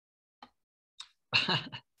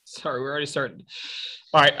Sorry, we're already starting.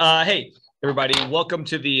 All right. Hey, everybody. Welcome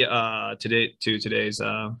to the today's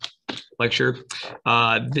lecture.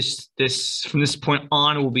 This from this point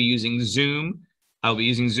on, we'll be using Zoom. I'll be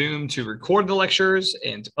using Zoom to record the lectures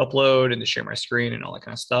and to upload and to share my screen and all that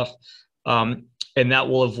kind of stuff. And that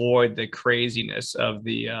will avoid the craziness of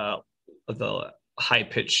the high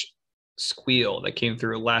pitch squeal that came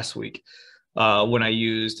through last week when I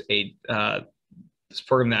used this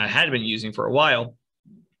program that I had been using for a while,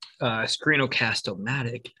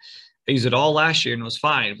 Screencast-O-Matic. I used it all last year and it was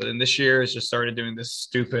fine, but then this year it's just started doing this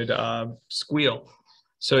stupid squeal.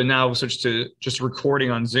 So now we'll switch to just recording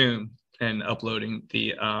on Zoom and uploading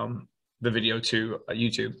the video to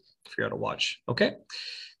YouTube for you to watch. Okay,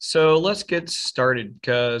 so let's get started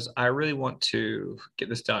because I really want to get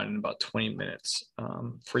this done in about 20 minutes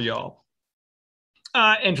for y'all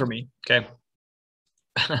and for me. Okay.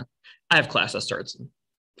 I have class that starts in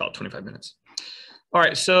about 25 minutes. All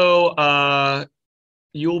right, so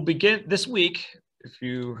you'll begin this week, if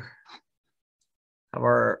you have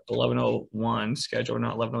our 11:01 schedule,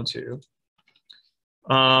 not 11:02.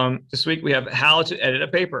 This week we have how to edit a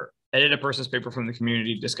paper, edit a person's paper from the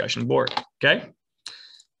community discussion board, okay?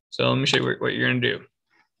 So let me show you what you're gonna do.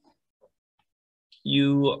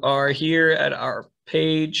 You are here at our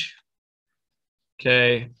page,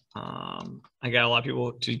 okay? I got a lot of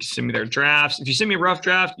people to send me their drafts. If you send me a rough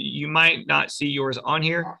draft, you might not see yours on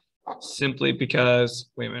here simply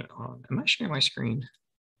because, wait a minute, am I sharing my screen?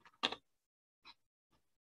 I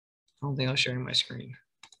don't think I was sharing my screen.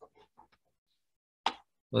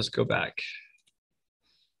 Let's go back.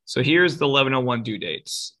 So here's the 11:01 due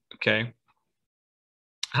dates, okay?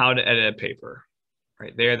 How to edit a paper.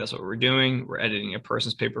 Right there, that's what we're doing. We're editing a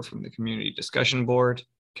person's paper from the community discussion board,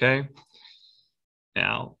 okay?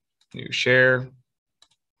 Now, new share,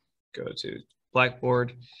 go to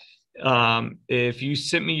Blackboard. If you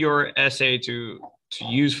sent me your essay to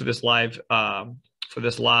use for this live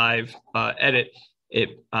edit,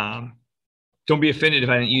 don't be offended if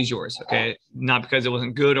I didn't use yours, okay? Not because it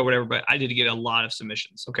wasn't good or whatever, but I did get a lot of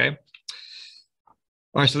submissions, okay?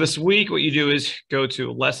 All right, so this week, what you do is go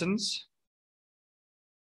to lessons,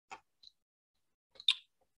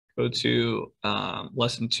 go to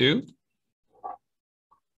lesson 2.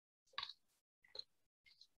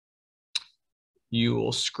 You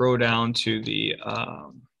will scroll down to the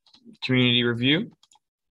community review.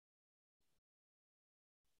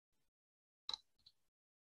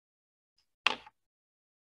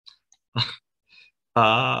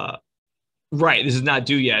 Right, this is not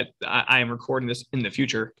due yet. I am recording this in the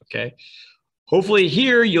future, okay? Hopefully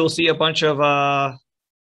here you'll see a bunch of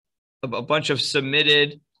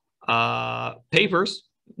submitted papers,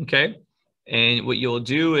 okay? And what you'll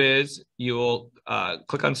do is you'll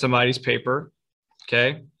click on somebody's paper,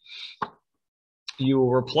 okay? You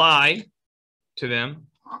will reply to them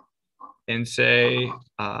and say,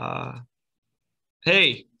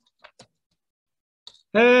 hey,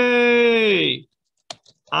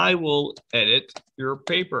 I will edit your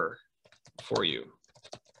paper for you,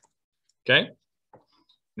 okay?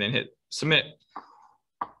 Then hit submit.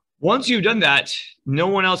 Once you've done that, no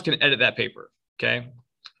one else can edit that paper, okay?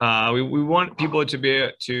 We want people to be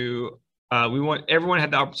able to, we want everyone to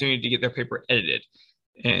have the opportunity to get their paper edited.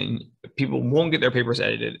 And people won't get their papers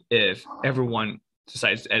edited if everyone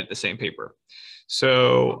decides to edit the same paper.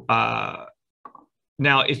 So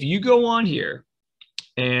now if you go on here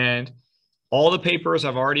and all the papers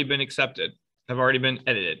have already been accepted, have already been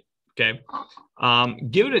edited, okay?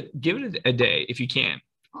 Give it a day if you can.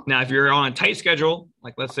 Now, if you're on a tight schedule,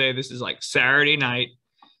 like let's say this is like Saturday night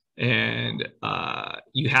and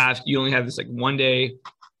you only have this like one day,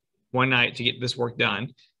 one night to get this work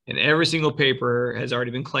done, and every single paper has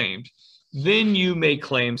already been claimed, then you may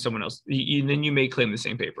claim someone else. Then you may claim the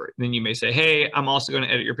same paper. Then you may say, hey, I'm also going to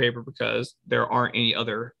edit your paper because there aren't any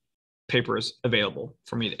other papers available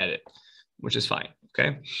for me to edit, which is fine,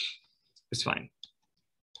 okay? It's fine.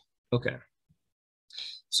 Okay.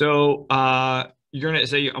 So you're going to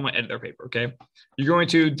say, I'm going to edit their paper, okay? You're going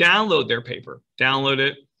to download their paper. Download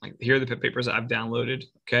it. Like here are the papers I've downloaded,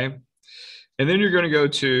 okay? And then you're going to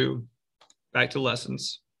go back to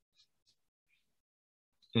lessons.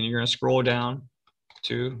 And you're going to scroll down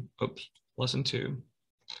to, lesson 2.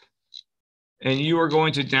 And you are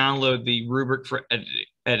going to download the rubric for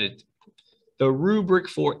the rubric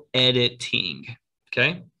for editing,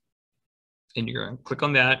 okay? And you're going to click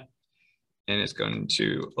on that, and it's going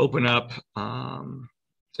to open up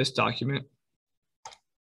this document,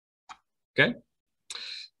 okay?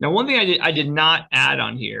 Now, one thing I did not add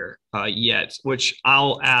on here yet, which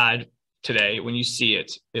I'll add today when you see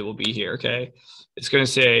it, it will be here, okay? It's going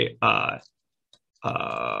to say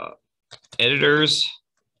editor's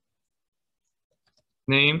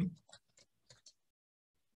name,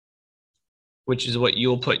 which is what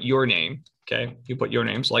you'll put your name. Okay, you put your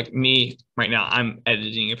name. So like me right now, I'm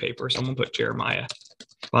editing a paper. Someone put Jeremiah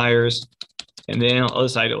Byers, and then on the other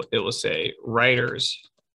side it will say writer's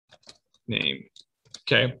name.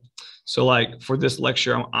 Okay, so like for this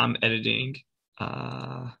lecture, I'm editing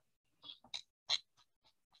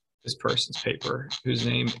this person's paper, whose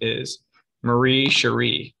name is Marie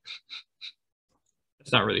Cherie.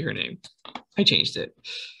 That's not really her name. I changed it.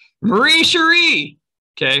 Marie Cherie.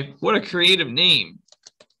 Okay, what a creative name.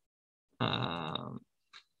 I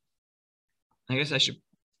guess I should,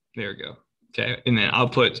 there we go. Okay, and then I'll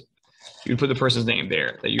put, you put the person's name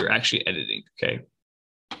there that you're actually editing, okay?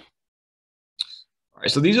 All right,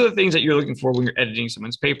 so these are the things that you're looking for when you're editing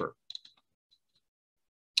someone's paper.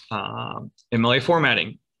 MLA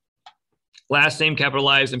formatting. Last name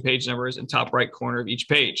capitalized and page numbers in top right corner of each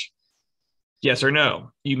page. Yes or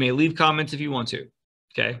no? You may leave comments if you want to,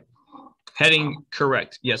 okay? Heading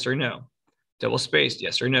correct, yes or no? Double spaced,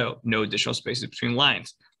 yes or no? No additional spaces between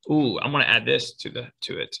lines. Ooh, I'm gonna add this to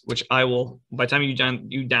it, which I will, by the time you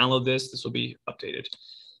download this will be updated.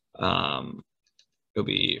 It'll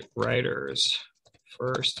be writer's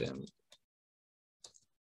first and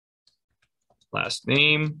last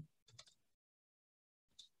name.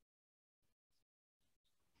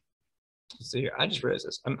 Let's see here, I just realized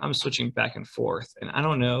this. I'm switching back and forth, and I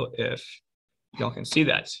don't know if y'all can see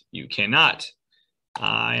that. You cannot.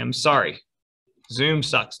 I am sorry. Zoom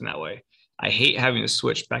sucks in that way. I hate having to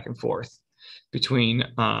switch back and forth between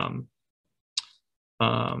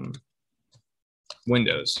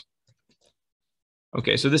windows.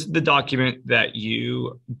 Okay, so this is the document that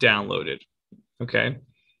you downloaded. Okay.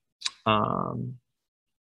 All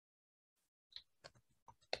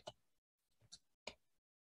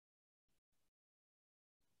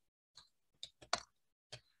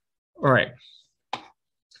right.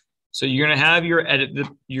 So you're gonna have your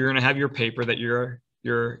you're gonna have your paper that your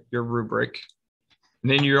rubric.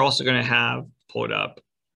 And then you're also gonna have pulled up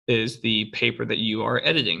is the paper that you are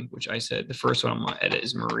editing, which I said the first one I'm gonna edit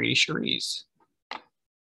is Marie Cherie's.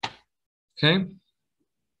 Okay.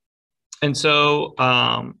 And so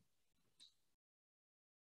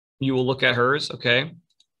you will look at hers, okay,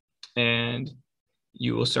 and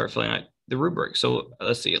you will start filling out the rubric. So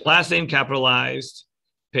let's see, last name capitalized,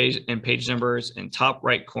 page and page numbers in top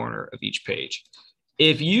right corner of each page.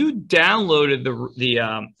 If you downloaded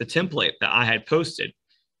the template that I had posted,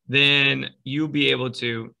 then you'll be able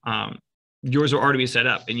to, yours will already be set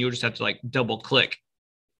up, and you'll just have to like double click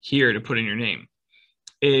here to put in your name.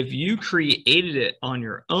 If you created it on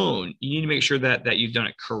your own, you need to make sure that you've done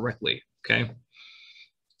it correctly, okay?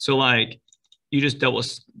 So like you just double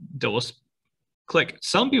click.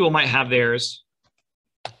 Some people might have theirs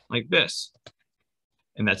like this,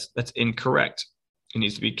 and that's incorrect. It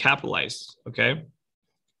needs to be capitalized, okay?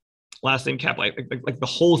 Last name capitalized, like the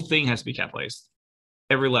whole thing has to be capitalized,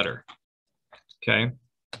 every letter, okay?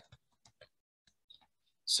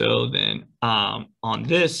 So then on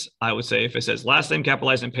this, I would say if it says last name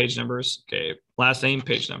capitalized and page numbers, okay, last name,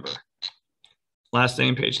 page number, last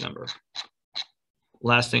name, page number,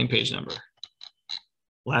 last name, page number,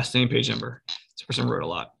 last name, page number. This person wrote a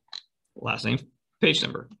lot. Last name, page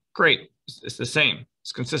number. Great, it's the same,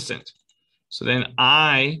 it's consistent. So then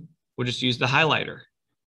I would just use the highlighter.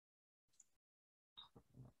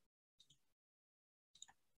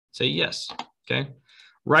 Say yes, okay?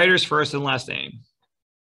 Writer's first and last name.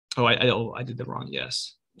 Oh, I did the wrong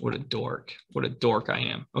yes. What a dork. What a dork I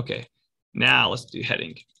am. Okay, now let's do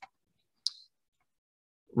heading.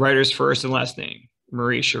 Writer's first and last name,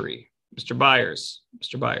 Marie Cherie. Mr. Byers,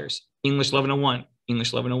 English 1101,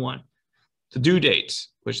 English 1101. The due date,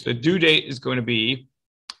 which the due date is going to be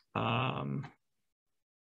the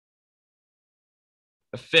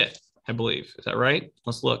 5th, I believe. Is that right?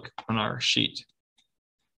 Let's look on our sheet.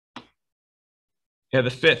 Yeah, the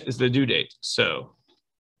 5th is the due date. So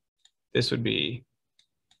this would be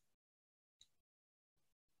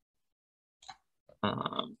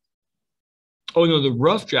oh no, the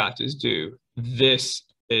rough draft is due. This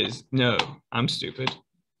is, no, I'm stupid.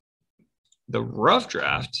 The rough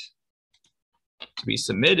draft to be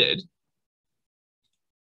submitted,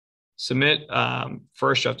 submit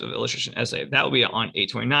first draft of illustration essay. That will be on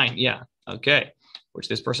 8/29. Yeah, okay, which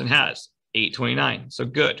this person has 8/29. So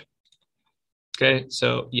good. Okay,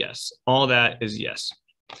 so yes, all that is yes.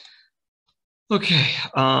 Okay,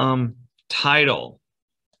 title.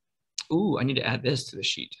 Ooh, I need to add this to the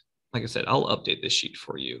sheet. Like I said, I'll update this sheet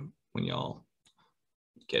for you when y'all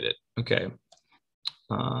get it. Okay.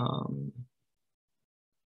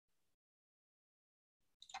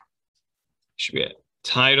 should be a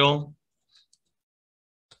title.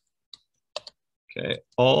 Okay,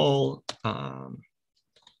 all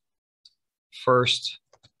first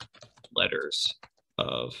letters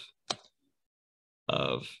of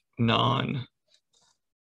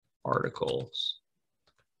non-articles,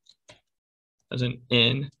 as in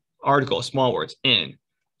in, article, small words, in,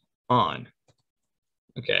 on,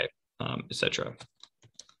 okay, etc.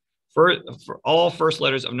 For all first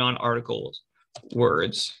letters of non-articles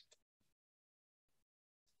words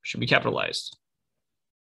should be capitalized.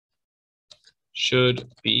 Should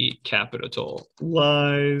be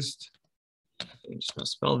capitalized. I'm just gonna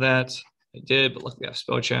spell that. I did, but luckily I have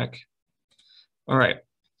spell check. All right.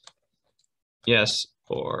 Yes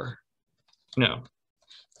or no.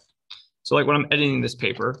 So like when I'm editing this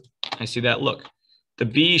paper, I see that, look, the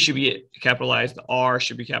B should be capitalized, the R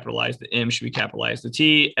should be capitalized, the M should be capitalized, the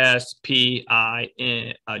T, S, P, I,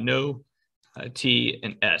 N, no, T,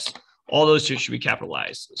 and S. All those two should be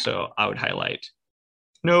capitalized. So I would highlight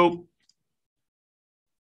nope,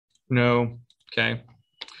 no, okay.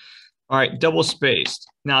 All right, double spaced.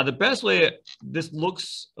 Now the best way this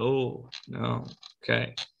looks, oh no,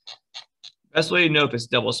 okay. Best way to know if it's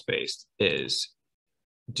double spaced is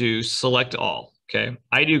do select all, okay?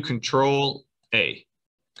 I do Control A.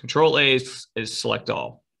 Control A is select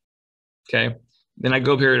all, okay? Then I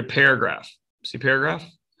go up here to paragraph. See paragraph?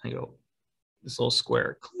 I go this little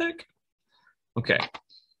square, click. Okay,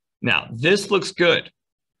 now this looks good.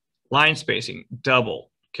 Line spacing,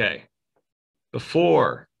 double, okay?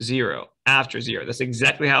 Before 0, after 0. That's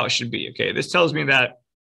exactly how it should be, okay? This tells me that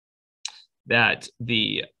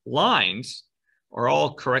the lines are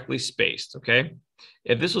all correctly spaced, okay?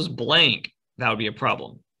 If this was blank, that would be a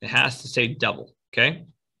problem. It has to say double, okay?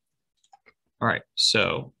 All right,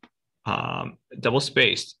 so double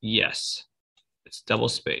spaced, yes, it's double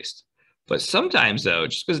spaced. But sometimes though,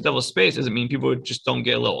 just because it's double spaced doesn't mean people just don't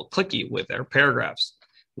get a little clicky with their paragraphs,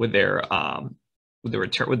 with their with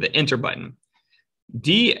the enter button.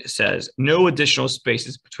 D says no additional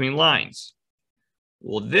spaces between lines.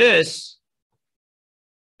 Well, this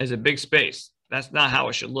is a big space. That's not how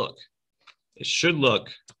it should look. It should look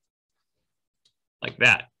like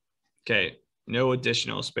that. Okay, no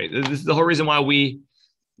additional space. This is the whole reason why we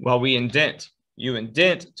indent. You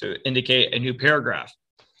indent to indicate a new paragraph.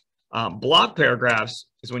 Block paragraphs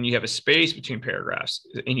is when you have a space between paragraphs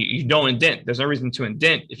and you don't indent. There's no reason to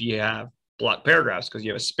indent if you have block paragraphs because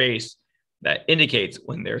you have a space that indicates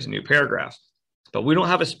when there's a new paragraph. But we don't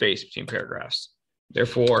have a space between paragraphs.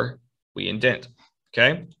 Therefore, we indent.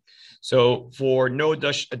 Okay. So for no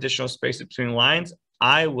additional spaces between lines,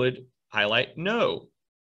 I would highlight no.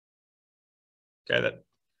 Okay.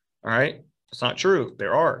 All right. That's not true.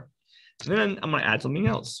 There are. And then I'm going to add something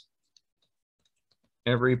else.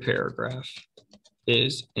 Every paragraph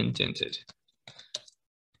is indented.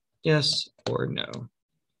 Yes or no.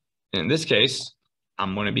 In this case,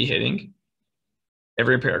 I'm going to be hitting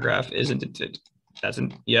every paragraph is indented. That's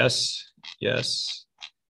an yes, yes,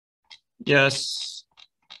 yes,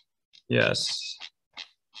 yes,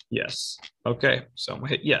 yes. Okay, so I'm going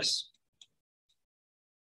to hit yes.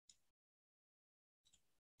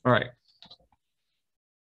 All right.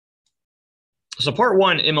 So part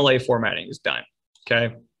 1, MLA formatting is done.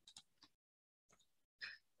 Okay.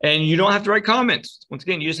 And you don't have to write comments. Once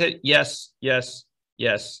again, you just hit yes, yes,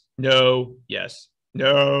 yes, no, yes,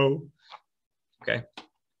 no. Okay.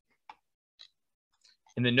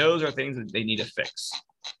 And the no's are things that they need to fix.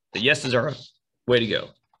 The yeses are a way to go.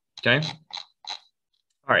 Okay.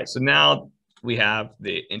 All right. So now we have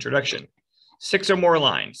the introduction. 6 or more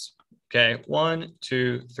lines. Okay. 1,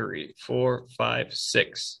 2, 3, 4, 5,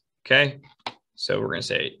 6. Okay. So we're going to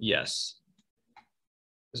say yes.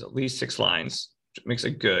 There's at least 6 lines, which makes a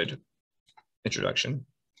good introduction.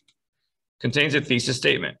 Contains a thesis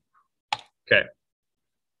statement. Okay.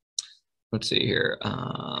 Let's see here.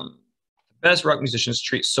 Best rock musicians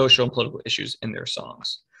treat social and political issues in their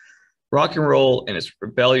songs. Rock and roll and its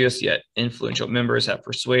rebellious yet influential members have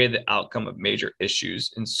persuaded the outcome of major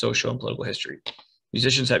issues in social and political history.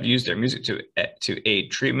 Musicians have used their music to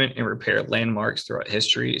aid treatment and repair landmarks throughout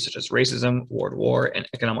history, such as racism, world war, and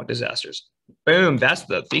economic disasters. Boom, that's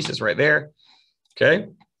the thesis right there. Okay,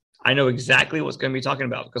 I know exactly what's going to be talking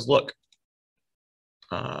about because look,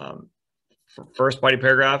 first body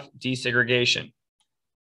paragraph, desegregation,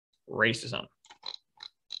 racism.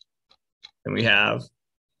 Then we have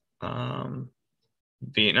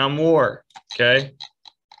Vietnam War, okay?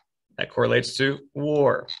 That correlates to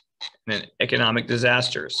war. And then economic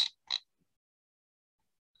disasters.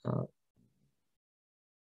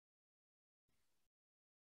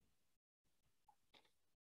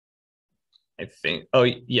 I think. Oh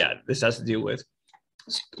yeah, this has to do with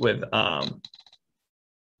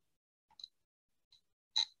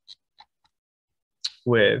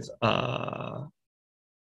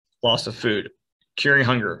loss of food, curing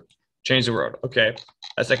hunger, change the world. Okay,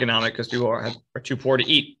 that's economic because people are too poor to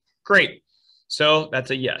eat. Great. So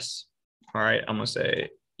that's a yes. All right, I'm gonna say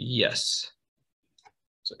yes.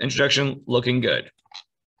 So introduction looking good.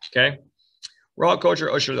 Okay. Raw culture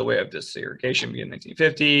ushered the way of desegregation began in the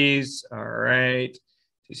 1950s. All right.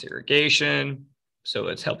 Desegregation. So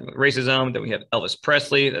it's helping with racism. Then we have Elvis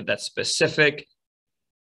Presley. That's specific.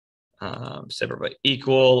 Separate but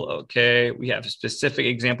equal. Okay. We have specific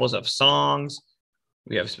examples of songs.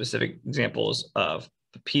 We have specific examples of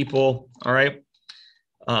the people. All right.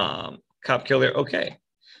 Cop killer. Okay.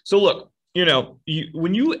 So look,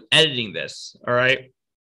 when you editing this, all right.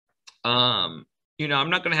 I'm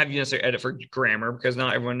not going to have you necessarily edit for grammar because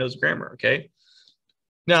not everyone knows grammar. Okay.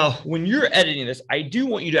 Now, when you're editing this, I do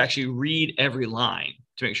want you to actually read every line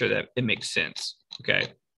to make sure that it makes sense.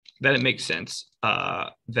 Okay. That it makes sense,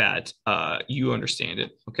 that you understand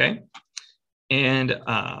it. Okay. And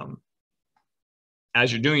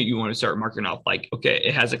as you're doing it, you want to start marking off like, okay,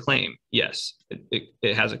 it has a claim. Yes,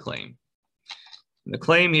 it has a claim. And the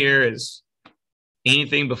claim here is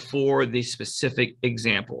anything before the specific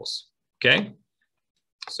examples. Okay.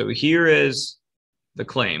 So here is the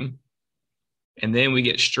claim. And then we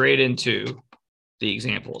get straight into the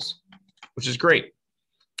examples, which is great.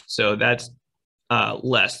 So that's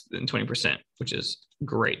less than 20%, which is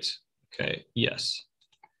great. Okay. Yes.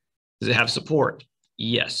 Does it have support?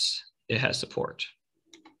 Yes, it has support.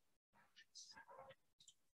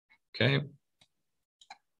 Okay.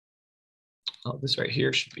 Oh, this right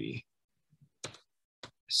here should be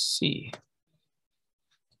C.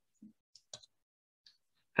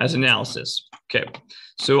 Has analysis. Okay.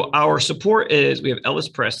 So our support is, we have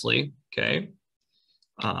Elvis Presley. Okay.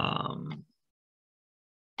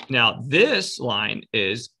 Now this line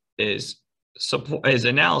is support, is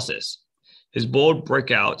analysis. His bold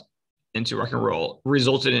breakout into rock and roll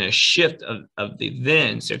resulted in a shift of the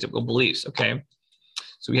then stereotypical beliefs. Okay.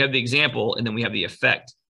 So we have the example and then we have the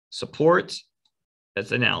effect. Support,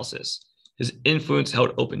 that's analysis. His influence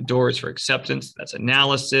held open doors for acceptance. That's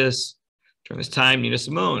analysis. During this time, Nina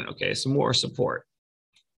Simone. Okay, some more support.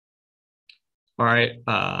 All right.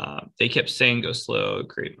 They kept saying go slow,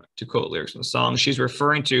 to quote lyrics from the song. She's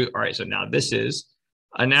referring to, all right, so now this is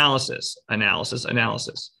analysis, analysis,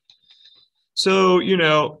 analysis. So,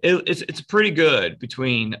 it's pretty good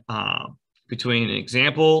between an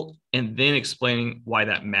example and then explaining why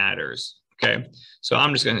that matters. Okay. So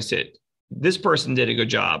I'm just going to say this person did a good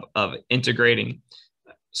job of integrating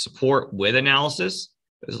support with analysis.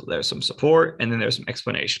 There's some support and then there's some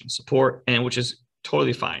explanation, support, and which is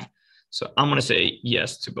totally fine. So I'm going to say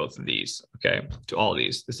yes to both of these. Okay. To all of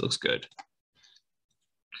these. This looks good.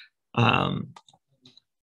 Body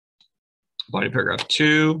paragraph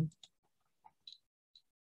 2.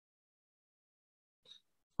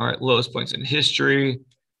 All right. Lowest points in history.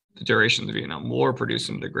 The duration of the Vietnam War produced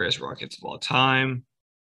some of the greatest rockets of all time.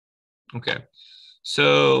 Okay.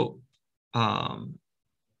 So,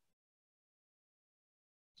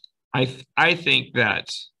 I think that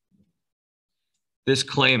this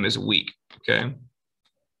claim is weak, okay?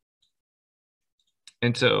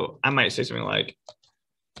 And so I might say something like,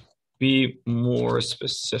 be more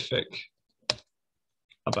specific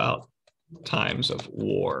about times of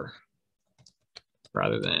war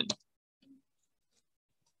rather than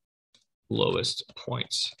lowest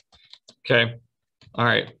points, okay? All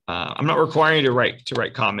right, I'm not requiring you to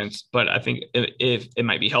write comments, but I think if it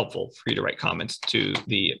might be helpful for you to write comments to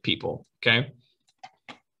the people, okay?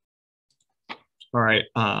 All right,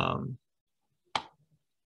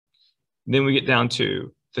 then we get down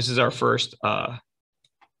to, this is our first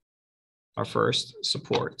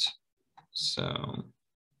support. So,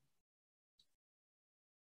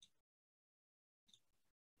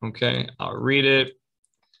 okay, I'll read it.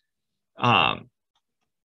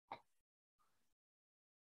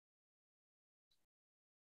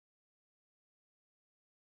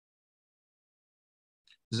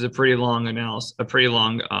 This is a pretty long analysis, a pretty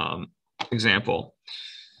long example.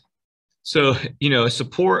 So,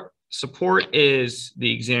 support is the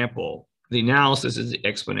example. The analysis is the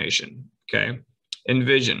explanation. Okay.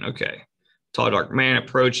 Envision. Okay. Tall, dark man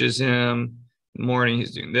approaches him. In the morning,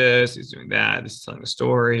 he's doing this, he's doing that. This is telling a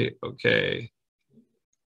story. Okay.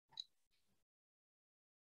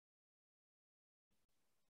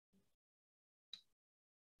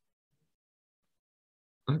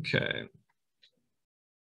 Okay.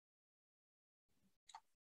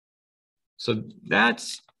 So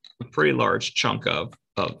that's a pretty large chunk of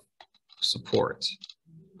support.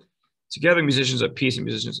 Together, musicians of peace and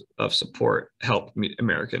musicians of support help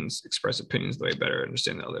Americans express opinions the way better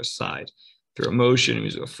understand the other side. Through emotion and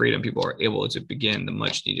musical freedom, people are able to begin the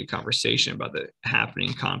much needed conversation about the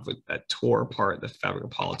happening conflict that tore apart the fabric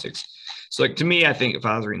of politics. So like to me, I think if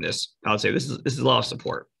I was reading this, I would say this is a lot of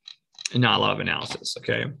support and not a lot of analysis,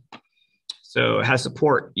 okay? So it has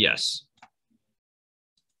support, yes.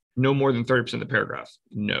 No more than 30% of the paragraph,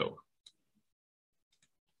 no.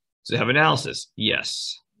 Does it have analysis?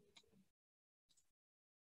 Yes.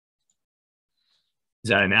 Is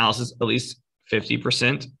that analysis at least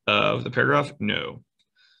 50% of the paragraph? No.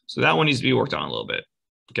 So that one needs to be worked on a little bit,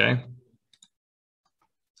 okay?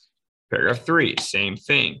 Paragraph 3, same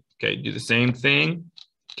thing, okay? Do the same thing,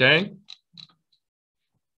 okay?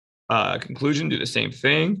 Conclusion, do the same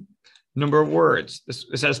thing. Number of words,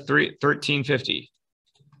 this has 1350.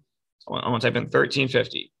 I'm gonna type in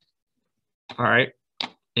 1350. All right,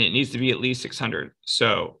 and it needs to be at least 600.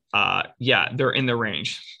 So yeah, they're in the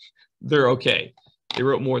range. They're okay. They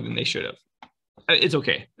wrote more than they should have. It's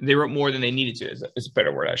okay. They wrote more than they needed to. It's a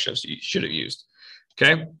better word I should have used.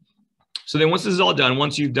 Okay. So then once this is all done,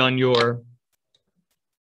 once you've done your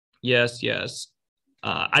yes,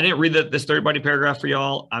 I didn't read this third body paragraph for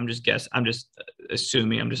y'all. I'm just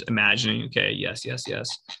assuming, I'm just imagining. Okay. Yes.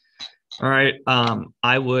 All right.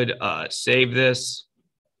 I would save this.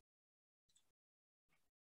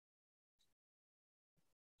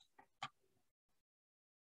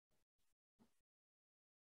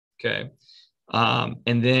 Okay.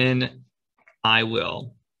 And then I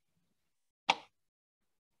will.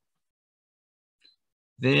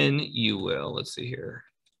 Then you will, let's see here.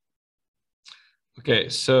 Okay,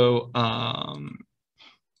 so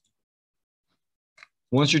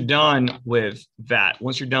once you're done with that,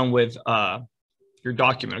 once you're done with your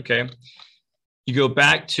document, okay, you go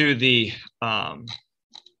back to the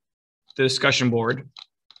discussion board.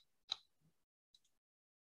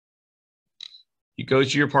 You go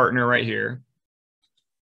to your partner right here.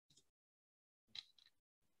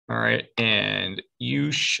 All right, and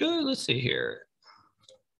you should, let's see here.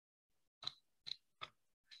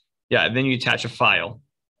 Yeah, then you attach a file.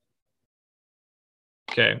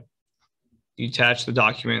 Okay. You attach the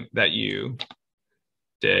document that you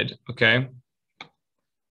did, okay?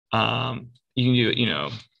 You can do,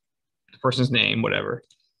 the person's name, whatever,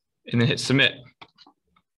 and then hit submit.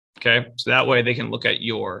 Okay, so that way they can look at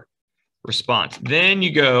your response. Then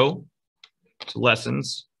you go to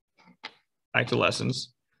lessons, back to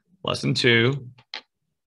lessons, lesson 2,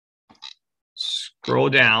 scroll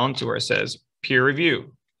down to where it says peer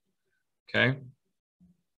review. Okay,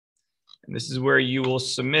 and this is where you will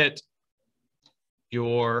submit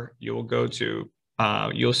you'll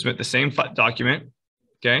submit the same document,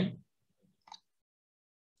 okay?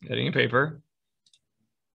 Heading and paper.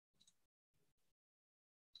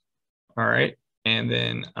 All right, and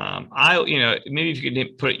then maybe if you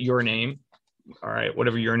could put your name, all right,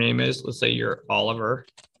 whatever your name is. Let's say you're Oliver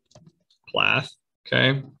Plath,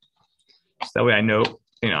 okay? So that way I know,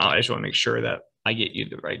 I just want to make sure that I get you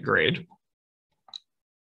the right grade.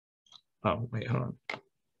 Oh, wait, hold on.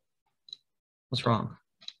 What's wrong?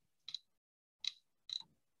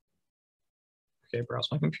 Okay, browse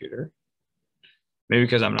my computer. Maybe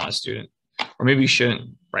because I'm not a student, or maybe you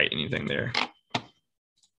shouldn't write anything there.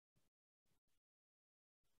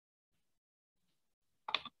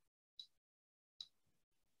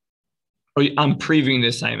 Oh, I'm previewing the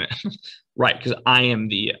assignment, right? Because I'm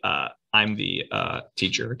the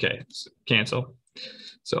teacher. Okay, so cancel.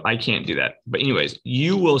 So I can't do that. But anyways,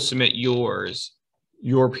 you will submit your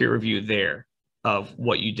peer review there of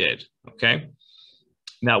what you did. Okay,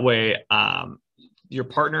 that way your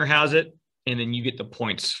partner has it, and then you get the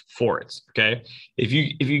points for it. Okay, if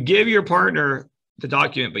you give your partner the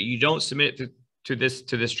document but you don't submit it to this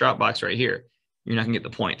Dropbox right here, you're not gonna get the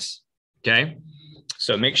points. Okay,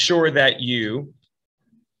 so make sure that you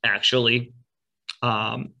actually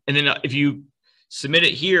and then if you submit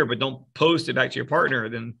it here but don't post it back to your partner,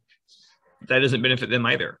 then that doesn't benefit them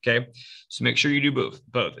either. Okay, so make sure you do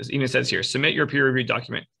both. As even says here, submit your peer review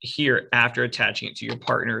document here after attaching it to your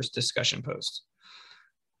partner's discussion post.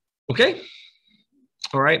 Okay,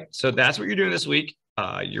 all right, so that's what you're doing this week.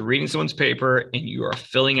 You're reading someone's paper and you are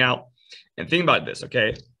filling out, and think about this,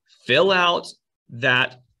 okay? Fill out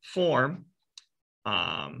that form.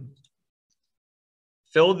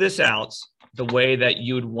 Fill this out the way that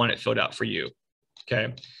you would want it filled out for you,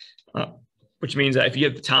 okay? Which means that if you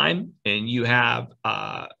have the time and you have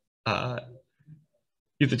the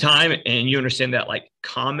time and you understand that like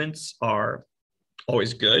comments are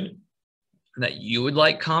always good, that you would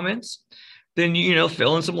like comments, then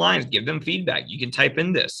fill in some lines, give them feedback. You can type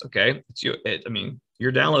in this, okay? I mean,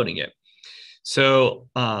 you're downloading it. So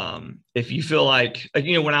if you feel like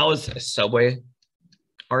when I was a Subway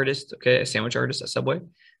artist, okay, a sandwich artist at Subway,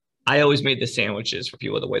 I always made the sandwiches for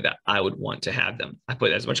people the way that I would want to have them. I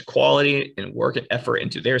put as much quality and work and effort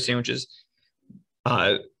into their sandwiches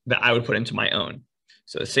that I would put into my own.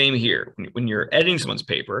 So the same here. When you're editing someone's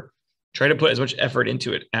paper, try to put as much effort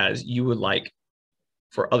into it as you would like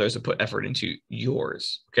for others to put effort into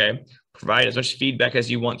yours. Okay. Provide as much feedback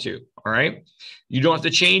as you want to. All right. You don't have to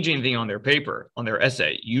change anything on their paper, on their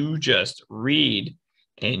essay. You just read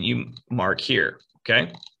and you mark here.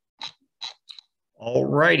 Okay. All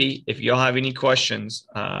righty. If y'all have any questions,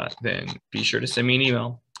 then be sure to send me an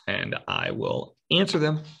email and I will answer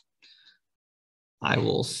them. I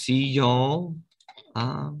will see y'all.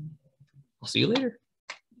 I'll see you later.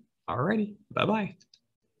 All righty. Bye-bye.